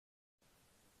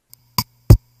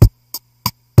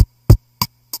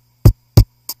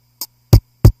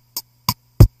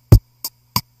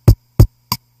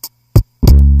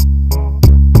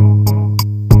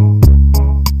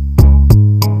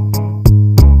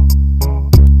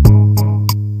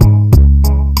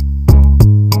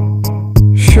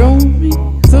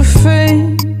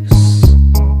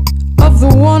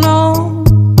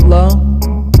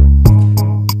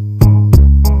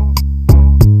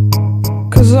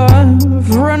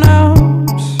I've run out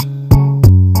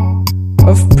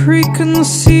of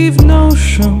preconceived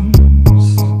notions.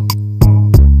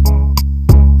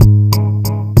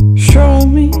 Show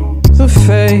me the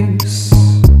face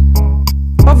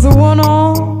of the one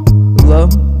I'll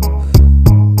love,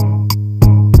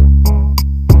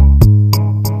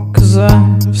 'cause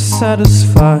I've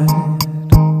satisfied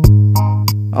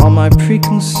all my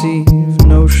preconceived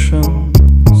notions.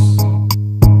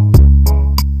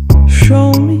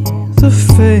 Show me the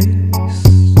face.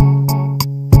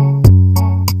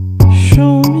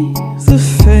 Show me the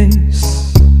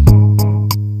face.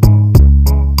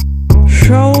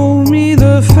 Show me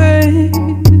the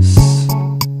face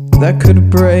that could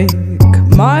break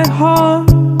my heart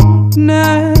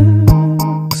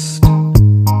next.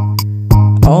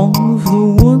 All of the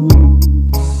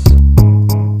ones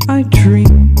I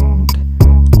dreamed,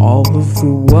 all of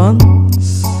the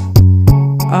ones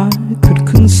I could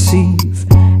conceive,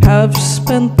 have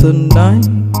spent the night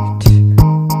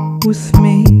with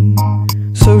me.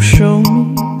 So show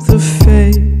me the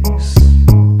face.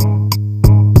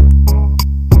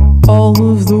 All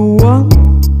of the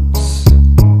ones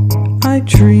I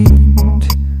dreamed,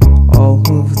 all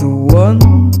of the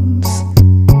ones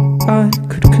I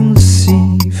could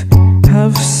conceive,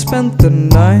 have spent the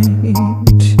night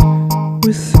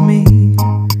with me.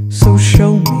 So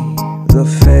show me the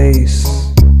face.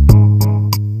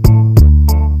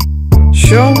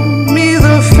 Show me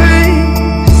the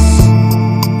face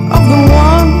of the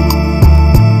one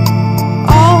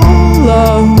I'll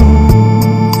love,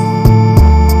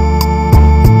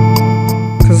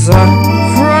 'cause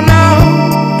I've run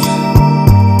out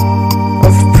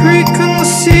of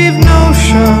preconceived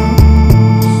notions.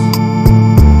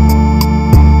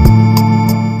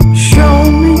 Show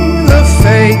me the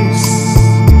face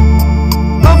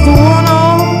of the one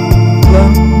I'll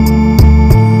love,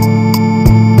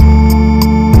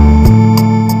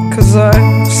 'cause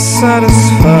I've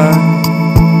satisfied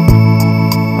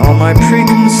all my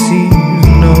preconceived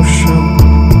notions.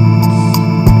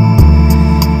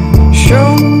 Show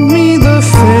me the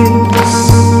face.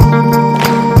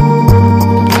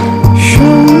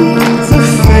 Show me the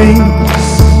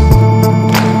face.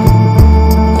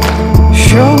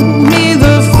 Show me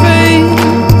the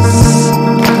face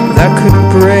that could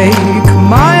break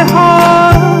my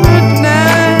heart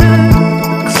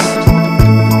next.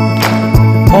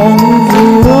 All of the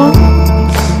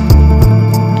ones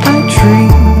I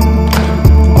dreamed,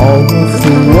 all of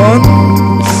the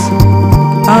ones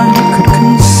I could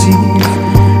conceive,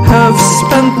 have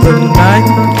spent the night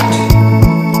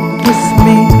with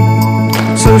me.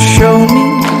 So show me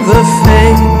the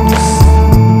face.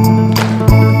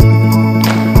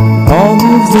 All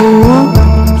of the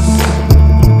ones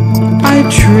I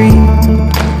dreamed,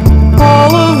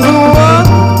 all of the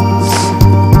ones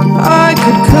I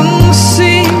could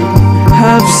conceive,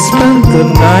 have spent the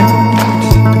night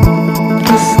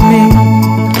with me.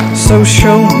 So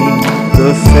show me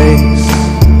the face.